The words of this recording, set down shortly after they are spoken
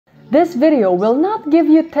This video will not give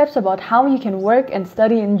you tips about how you can work and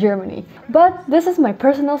study in Germany, but this is my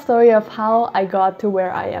personal story of how I got to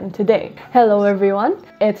where I am today. Hello everyone,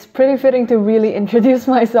 it's pretty fitting to really introduce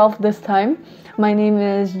myself this time. My name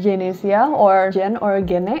is Genesia, or Jen or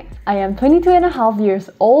Gene. I am 22 and a half years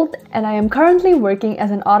old and I am currently working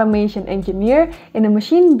as an automation engineer in a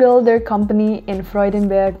machine builder company in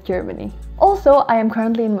Freudenberg, Germany. Also, I am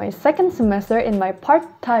currently in my second semester in my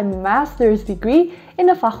part-time master's degree in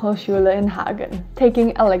a Fachhochschule in Hagen,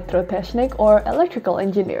 taking Elektrotechnik or electrical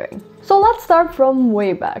engineering. So let's start from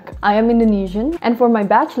way back. I am Indonesian, and for my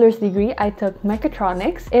bachelor's degree, I took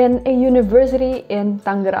mechatronics in a university in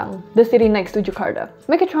Tangerang, the city next to Jakarta.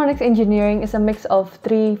 Mechatronics engineering is a mix of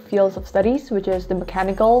three fields of studies, which is the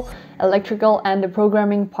mechanical, electrical, and the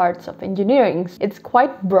programming parts of engineering. It's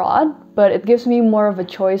quite broad, but it gives me more of a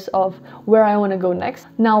choice of where I want to go next.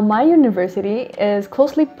 Now, my university is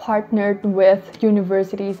closely partnered with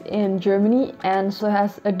universities in Germany and so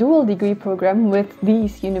has a dual degree program with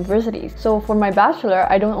these universities. So for my bachelor,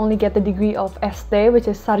 I don't only get the degree of ST, which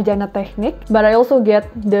is Sarjana Technik, but I also get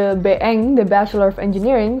the BEng, the Bachelor of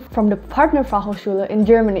Engineering, from the partner Fachhochschule in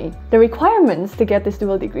Germany. The requirements to get this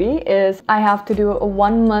dual degree is I have to do a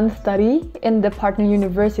 1-month study in the partner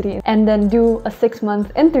university and then do a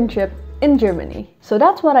 6-month internship in Germany. So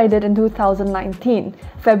that's what I did in 2019.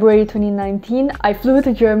 February 2019, I flew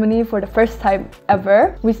to Germany for the first time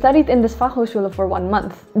ever. We studied in this Fachhochschule for 1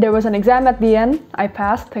 month. There was an exam at the end. I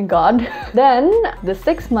passed, thank God. Then the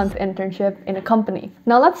 6-month internship in a company.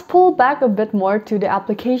 Now let's pull back a bit more to the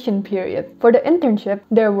application period. For the internship,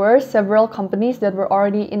 there were several companies that were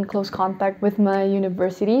already in close contact with my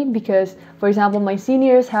university because, for example, my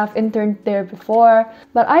seniors have interned there before.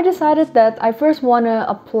 But I decided that I first want to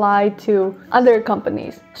apply to other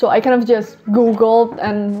companies. So I kind of just Googled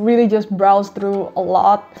and really just browsed through a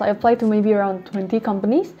lot. So I applied to maybe around 20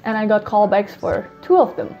 companies and I got callbacks for 2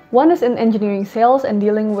 of them. One is in engineering sales and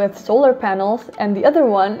dealing with solar panels, and the other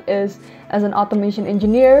one is as an automation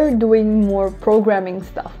engineer doing more programming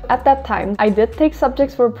stuff. At that time, I did take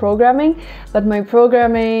subjects for programming, but my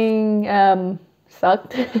programming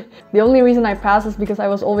sucked. The only reason I passed is because I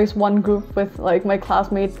was always one group with like my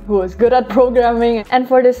classmate who was good at programming. And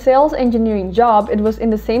for the sales engineering job, it was in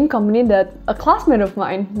the same company that a classmate of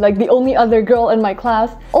mine, like the only other girl in my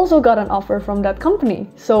class, also got an offer from that company.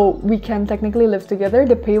 So we can technically live together.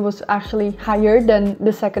 The pay was actually higher than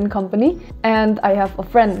the second company, and I have a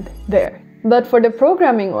friend there. But for the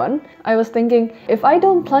programming one, I was thinking, if I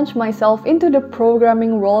don't plunge myself into the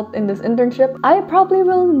programming world in this internship, I probably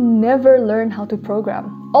will never learn how to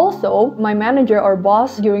program. Also, my manager or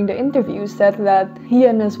boss during the interview said that he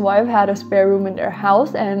and his wife had a spare room in their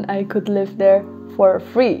house and I could live there for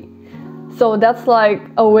free. So that's like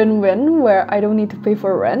a win-win where I don't need to pay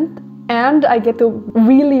for rent and I get to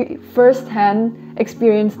really first-hand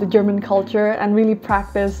experience the German culture and really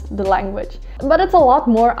practice the language. But it's a lot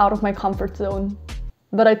more out of my comfort zone.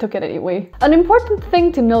 But I took it anyway. An important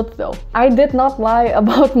thing to note though, I did not lie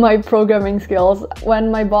about my programming skills.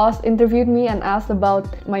 When my boss interviewed me and asked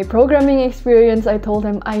about my programming experience, I told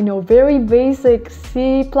him I know very basic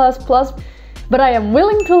C++, but I am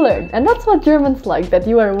willing to learn. And that's what Germans like, that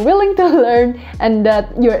you are willing to learn and that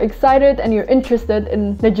you're excited and you're interested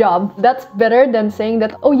in the job. That's better than saying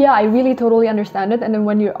that, oh yeah, I really totally understand it, and then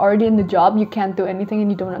when you're already in the job, you can't do anything and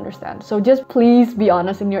you don't understand. So just please be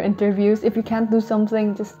honest in your interviews. If you can't do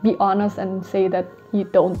something, just be honest and say that you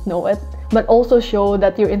don't know it, but also show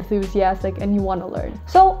that you're enthusiastic and you want to learn.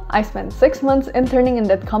 So I spent 6 months interning in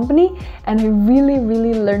that company and I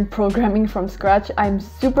really learned programming from scratch. I'm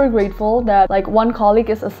super grateful that like one colleague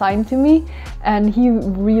is assigned to me and he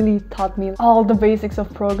really taught me all the basics of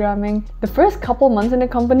programming. The first couple months in the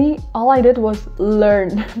company, all I did was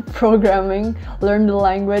learn programming, learn the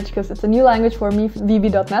language because it's a new language for me,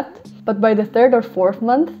 VB.net. But by the 3rd or 4th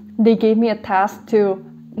month, they gave me a task to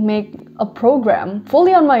make a program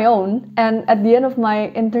fully on my own, and at the end of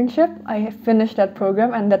my internship I finished that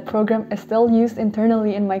program and that program is still used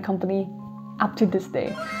internally in my company up to this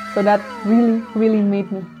day. So that really made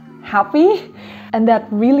me happy, and that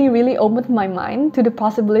really opened my mind to the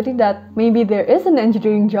possibility that maybe there is an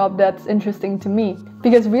engineering job that's interesting to me.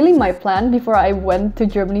 Because really my plan before I went to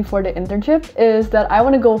Germany for the internship is that I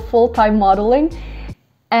want to go full-time modeling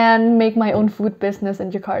and make my own food business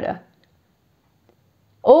in Jakarta.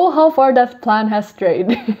 Oh, how far that plan has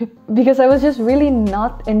strayed. Because I was just really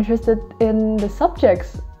not interested in the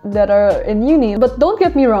subjects that are in uni. But don't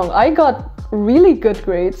get me wrong, I got really good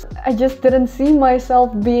grades. I just didn't see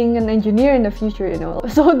myself being an engineer in the future, you know.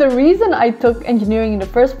 So the reason I took engineering in the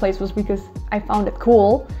first place was because I found it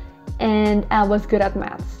cool and I was good at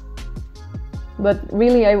maths. but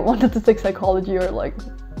really I wanted to take psychology or like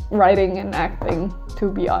writing and acting, to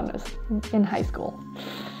be honest, in high school.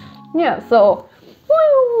 Yeah, so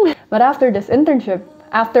woo! But after this internship,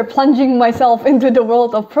 after plunging myself into the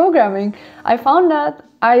world of programming, I found that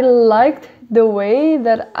I liked the way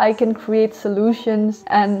that I can create solutions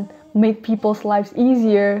and make people's lives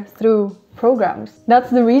easier through programs. That's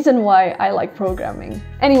the reason why I like programming.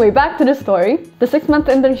 Anyway, back to the story. The 6-month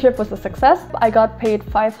internship was a success. I got paid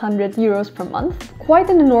 500 euros per month, quite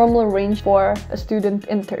in the normal range for a student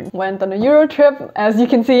intern. Went on a Euro trip, as you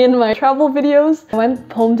can see in my travel videos. I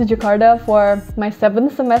went home to Jakarta for my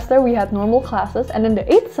 7th semester. We had normal classes, and in the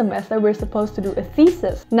 8th semester we're supposed to do a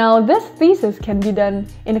thesis. Now this thesis can be done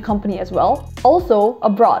in a company as well, also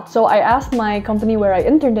abroad. So I asked my company where I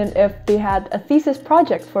interned in if they had a thesis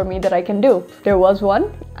project for me that I can do. There was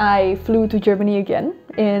one. I flew to Germany again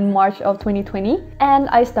in March of 2020 and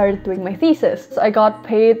I started doing my thesis. So I got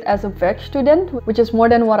paid as a veg student, which is more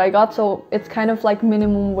than what I got, so it's kind of like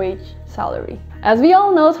minimum wage salary. As we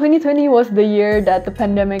all know, 2020 was the year that the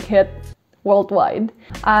pandemic hit worldwide.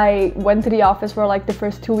 I went to the office for like the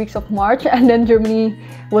first 2 weeks of March, and then Germany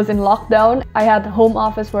was in lockdown. I had home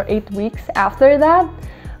office for 8 weeks after that,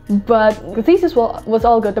 but the thesis was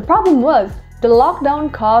all good. The problem was the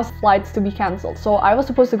lockdown caused flights to be cancelled. So I was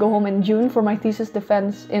supposed to go home in June for my thesis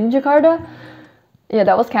defense in Jakarta. Yeah,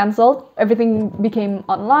 that was cancelled. Everything became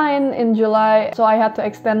online in July. So I had to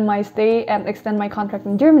extend my stay and extend my contract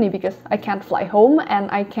in Germany because I can't fly home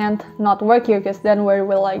and I can't not work here, because then where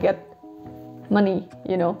will I get money,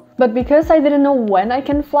 you know? But because I didn't know when I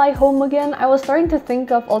can fly home again, I was starting to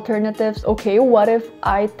think of alternatives. Okay, what if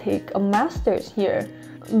I take a master's here?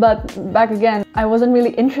 But back again, I wasn't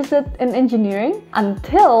really interested in engineering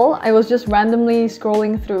until I was just randomly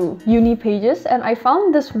scrolling through uni pages and I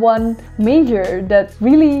found this one major that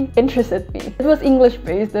really interested me. It was English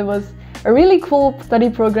based. It was a really cool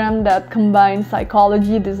study program that combined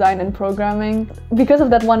psychology, design, and programming. Because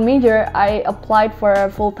of that one major, I applied for a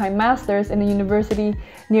full-time master's in a university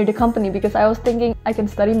near the company because I was thinking I can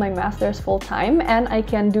study my master's full-time and I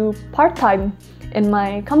can do part-time in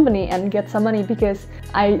my company and get some money because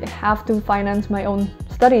I have to finance my own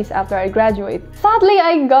studies after I graduate. Sadly,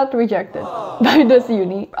 I got rejected by this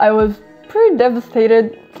uni. I was pretty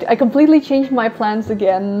devastated. I completely changed my plans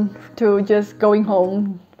again to just going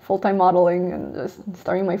home, full-time modeling, and just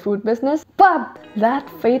starting my food business. But that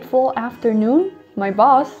fateful afternoon, my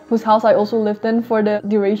boss, whose house I also lived in for the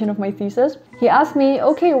duration of my thesis, he asked me,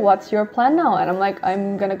 okay, what's your plan now? And I'm like,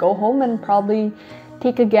 I'm gonna go home and probably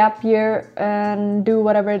take a gap year and do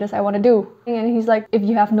whatever it is I want to do. And he's like, if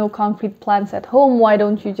you have no concrete plans at home, why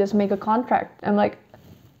don't you just make a contract? I'm like,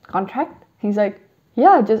 contract? He's like,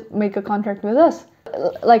 yeah, just make a contract with us.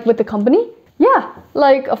 Like with the company? Yeah,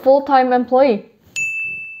 like a full-time employee.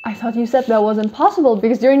 I thought you said that wasn't possible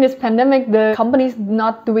because during this pandemic, the company's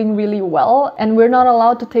not doing really well and we're not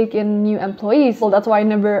allowed to take in new employees. So that's why I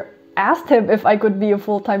never asked him if I could be a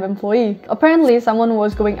full-time employee. Apparently someone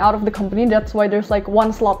was going out of the company, that's why there's like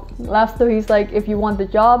one slot left. So he's like, if you want the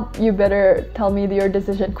job, you better tell me your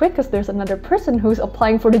decision quick because there's another person who's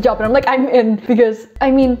applying for the job. And I'm like, I'm in, because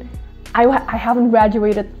I mean, I haven't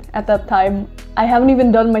graduated at that time. I haven't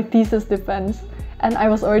even done my thesis defense and I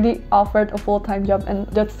was already offered a full-time job, and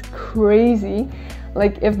that's crazy.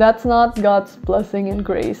 Like, if that's not God's blessing and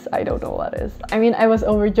grace, I don't know what is. I mean, I was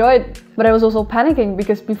overjoyed, but I was also panicking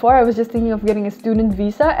because before I was just thinking of getting a student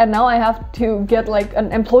visa and now I have to get like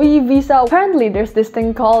an employee visa. Apparently, there's this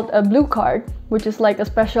thing called a blue card, which is like a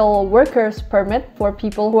special worker's permit for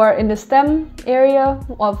people who are in the STEM area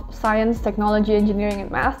of science, technology, engineering, and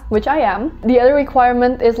math, which I am. The other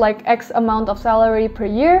requirement is like X amount of salary per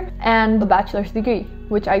year and a bachelor's degree,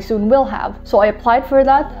 which I soon will have. So I applied for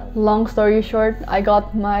that. Long story short, I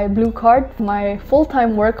got my blue card, my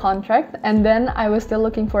full-time work contract, and then I was still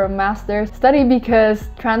looking for a master's study because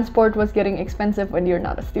transport was getting expensive when you're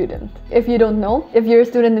not a student. If you don't know, if you're a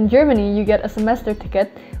student in Germany, you get a semester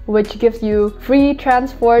ticket, which gives you free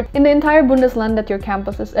transport in the entire Bundesland that your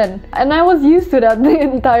campus is in. And I was used to that the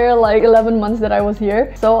entire like 11 months that I was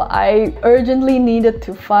here. So I urgently needed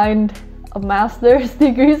to find a master's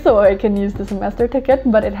degree so I can use the semester ticket,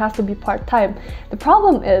 but it has to be part-time. The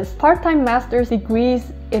problem is part-time master's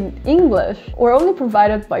degrees in English were only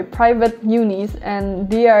provided by private unis, and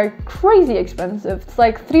they are crazy expensive. It's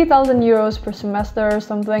like 3,000 euros per semester or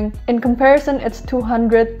something. In comparison, it's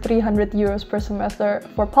 200, 300 euros per semester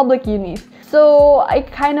for public unis. So I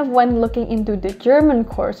kind of went looking into the German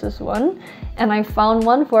courses one, and I found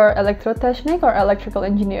one for Elektrotechnik or electrical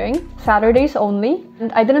engineering, Saturdays only.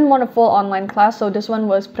 And I didn't want a full online class, so this one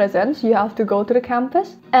was present. You have to go to the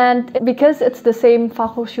campus. And because it's the same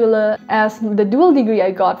Fachhochschule as the dual degree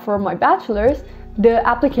I got for my bachelor's, the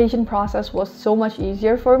application process was so much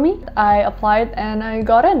easier for me. I applied and I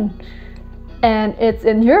got in. And it's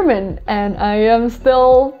in German, and I am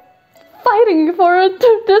still fighting for it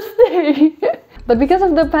to this day. But because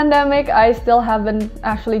of the pandemic, I still haven't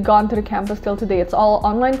actually gone to the campus till today. It's all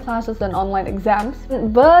online classes and online exams.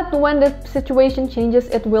 But when the situation changes,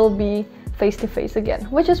 it will be face-to-face again,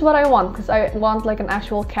 which is what I want, because I want like an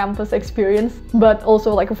actual campus experience, but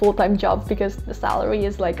also like a full-time job, because the salary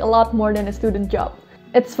is like a lot more than a student job.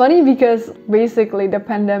 It's funny because basically the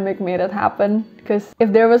pandemic made it happen, because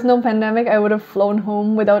if there was no pandemic, I would have flown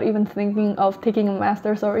home without even thinking of taking a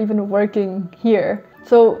master's or even working here.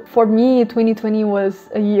 So for me, 2020 was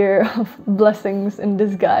a year of blessings in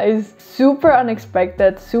disguise. Super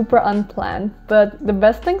unexpected, super unplanned, but the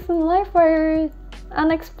best things in life are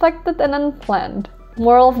unexpected and unplanned.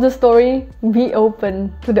 Moral of the story, be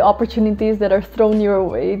open to the opportunities that are thrown your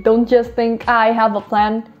way. Don't just think, I have a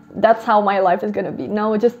plan, that's how my life is gonna be.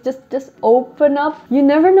 No, just open up. You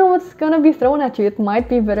never know what's gonna be thrown at you. It might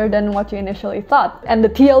be better than what you initially thought. And the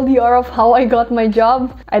TLDR of how I got my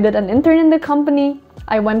job, I did an intern in the company,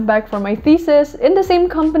 I went back for my thesis in the same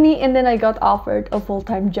company, and then I got offered a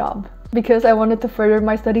full-time job. Because I wanted to further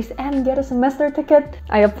my studies and get a semester ticket,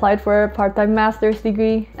 I applied for a part-time master's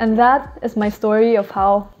degree. And that is my story of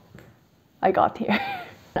how I got here.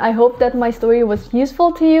 I hope that my story was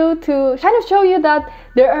useful to you, to kind of show you that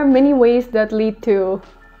there are many ways that lead to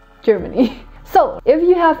Germany. So, if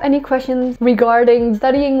you have any questions regarding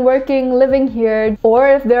studying, working, living here, or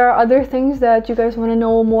if there are other things that you guys want to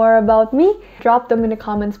know more about me, drop them in the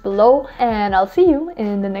comments below, and I'll see you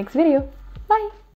in the next video. Bye!